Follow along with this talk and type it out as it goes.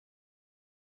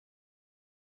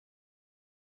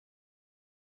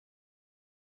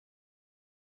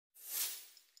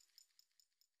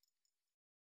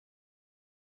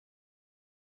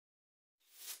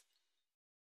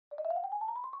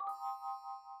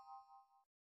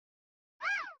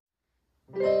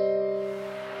I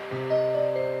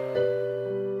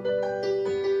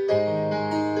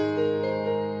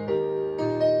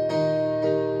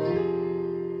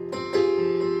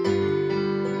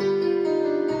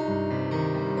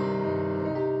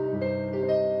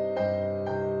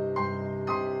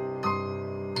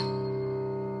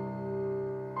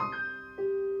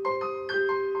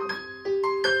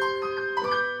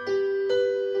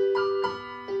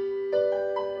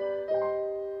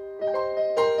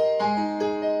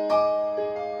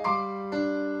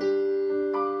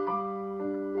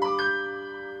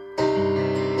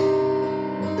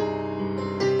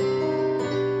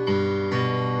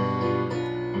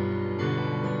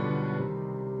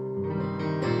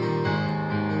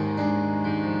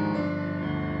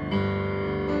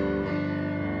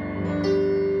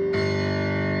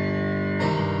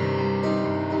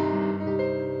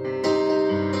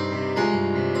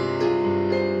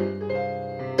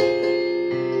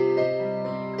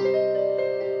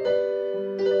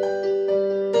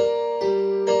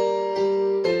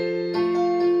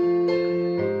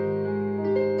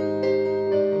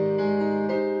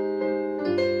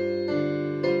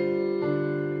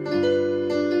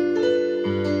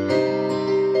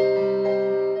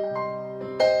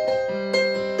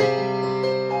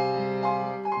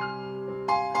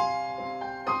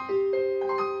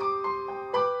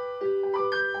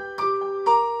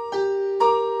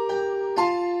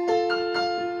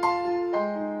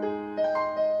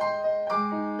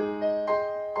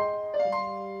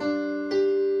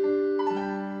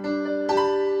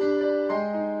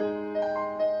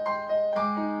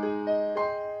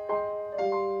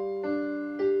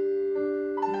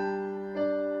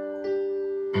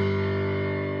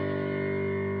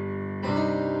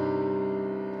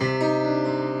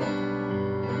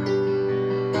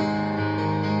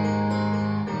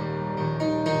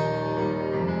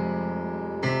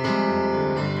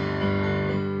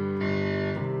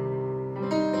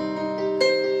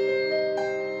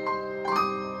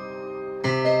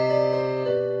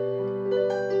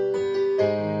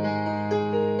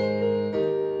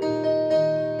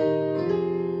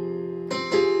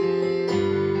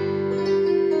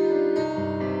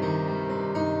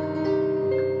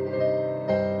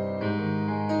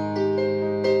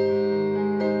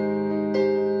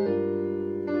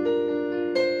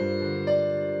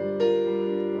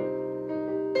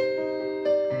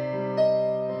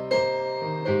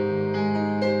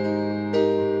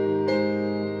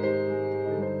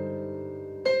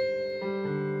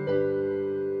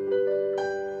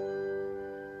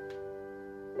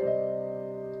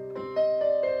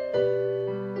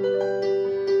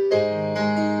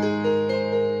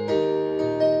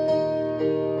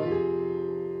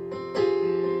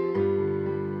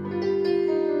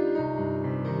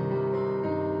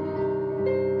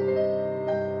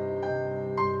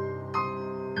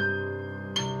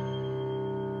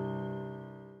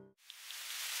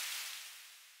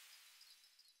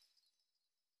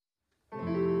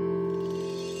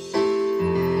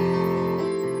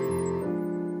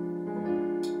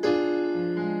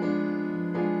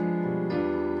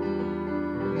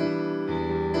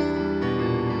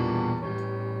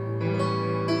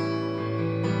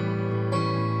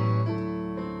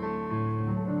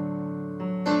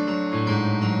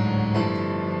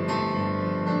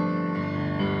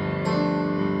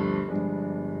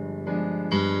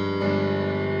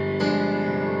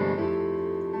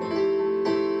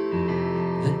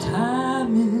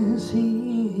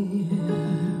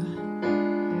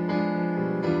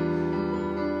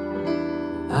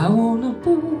wanna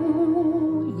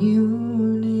pull you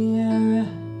near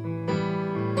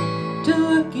to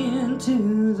look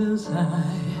into those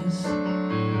eyes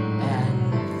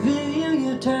and feel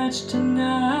your touch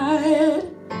tonight.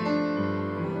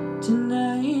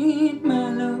 Tonight, my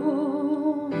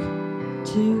love,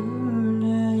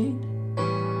 tonight.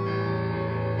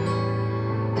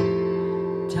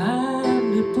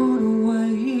 Time to put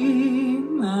away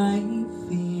my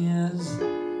fears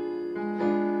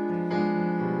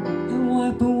and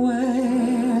wipe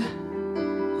away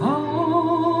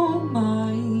all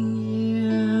my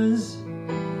years.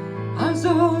 I'm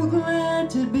so glad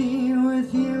to be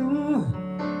with you,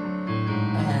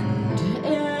 and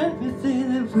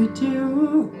everything that we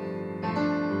do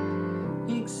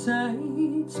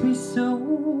excites me so,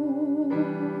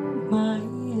 my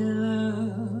love.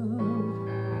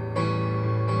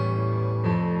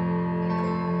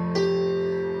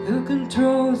 Who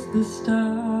controls the stars?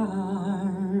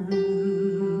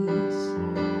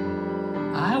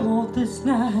 I want this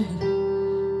night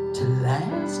to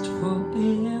last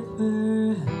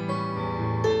forever.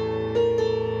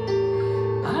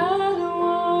 I don't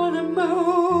wanna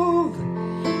move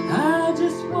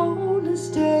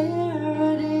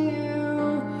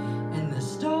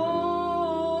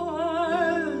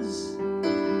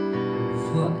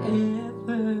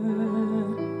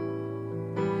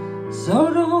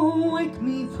So don't wake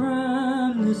me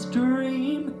from this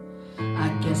dream. I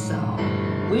guess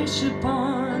I'll wish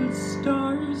upon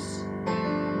stars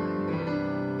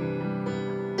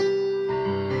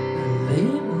a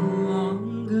little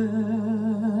longer.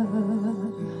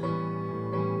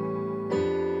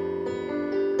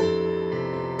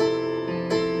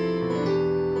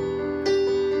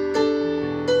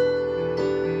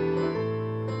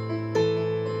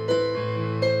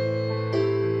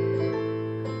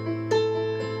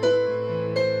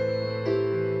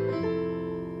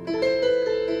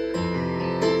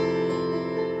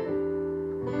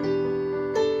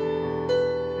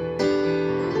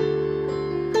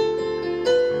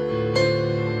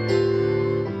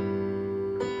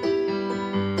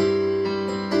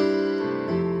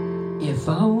 If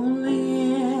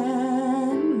only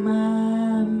in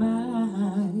my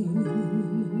mind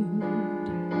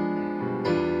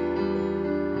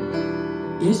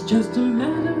it's just a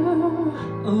matter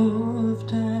of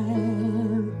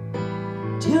time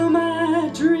till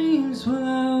my dreams will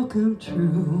all come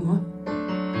true,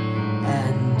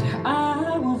 and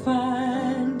I will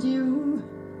find you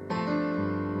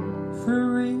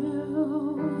for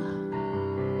real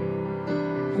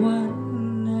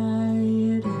one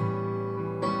night.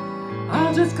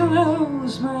 I'll just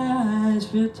close my eyes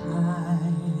for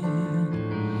time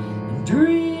and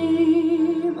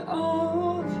dream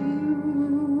of you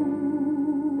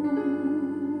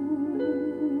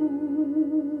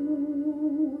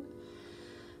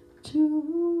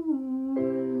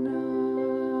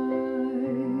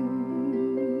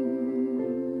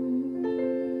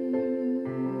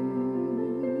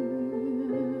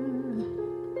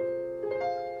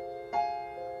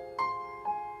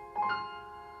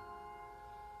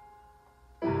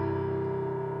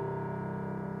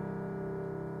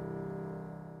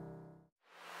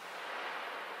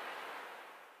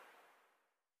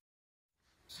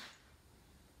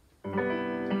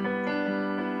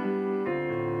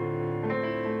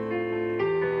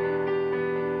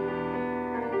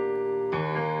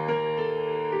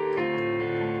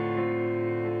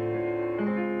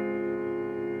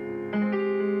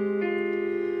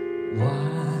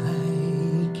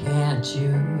Why can't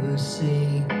you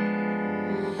see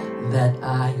that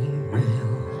I'm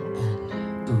real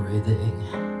and breathing,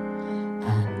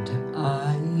 and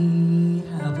I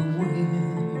have a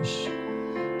wish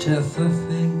to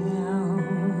fulfill?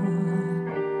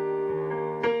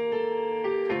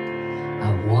 I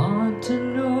want to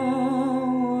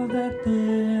know that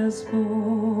there's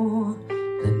more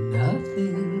than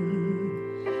nothing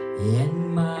in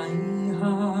my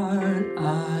heart.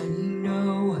 I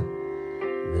know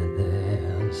that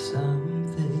there's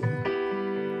something.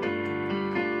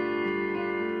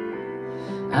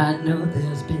 I know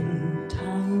there's been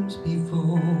times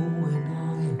before when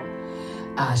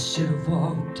I should have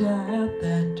walked out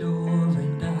that door,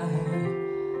 and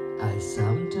I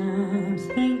sometimes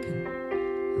think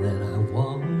that I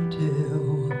want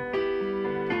to,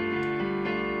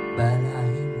 but I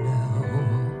know,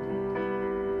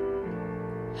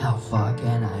 how far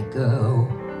can I go?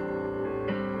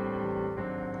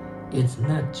 It's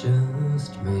not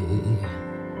just me,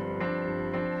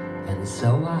 and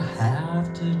so I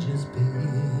have to just be.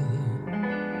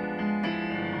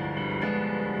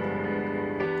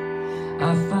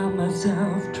 I find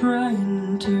myself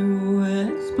trying to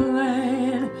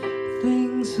explain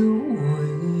things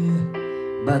away,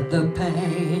 but the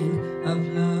pain of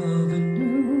loving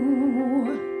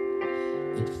you,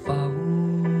 it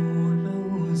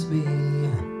follows me.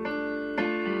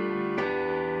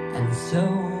 And so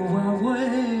I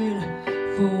wait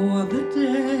for the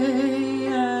day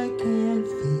I can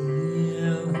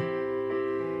feel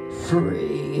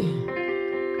free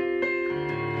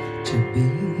to be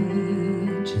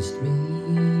just me.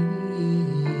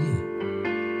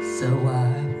 So I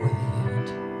wait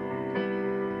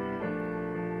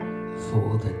for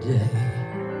the day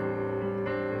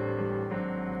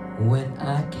when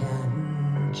I can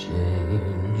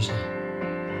change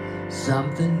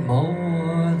something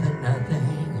more than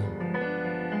nothing.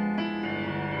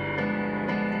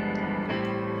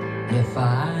 If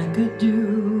I could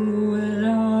do it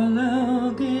all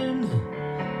again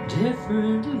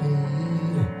differently,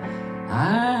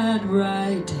 I'd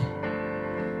write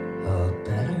a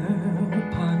better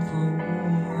part for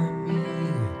me.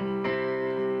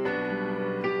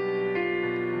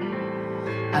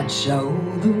 I'd show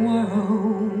the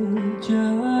world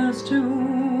just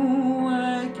who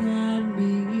I can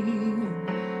be,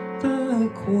 the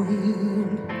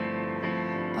queen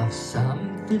of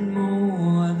something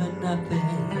more than nothing.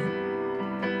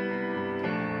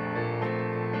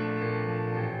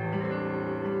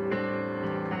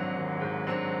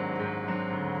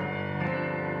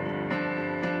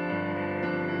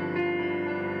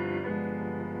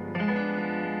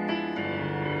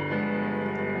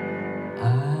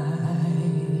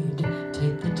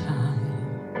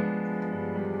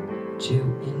 to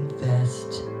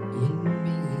invest in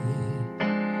me,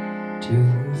 to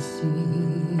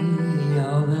see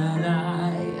all that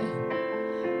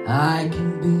I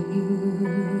can be.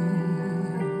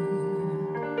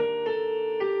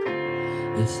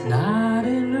 It's not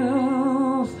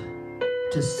enough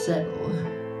to settle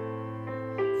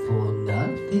for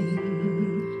nothing.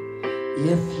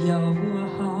 If your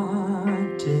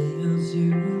heart tells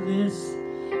you this,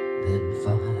 then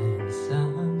find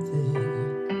something,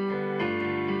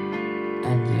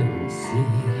 and you'll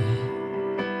see,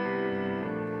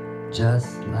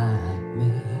 just like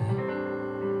me,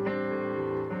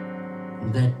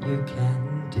 that you can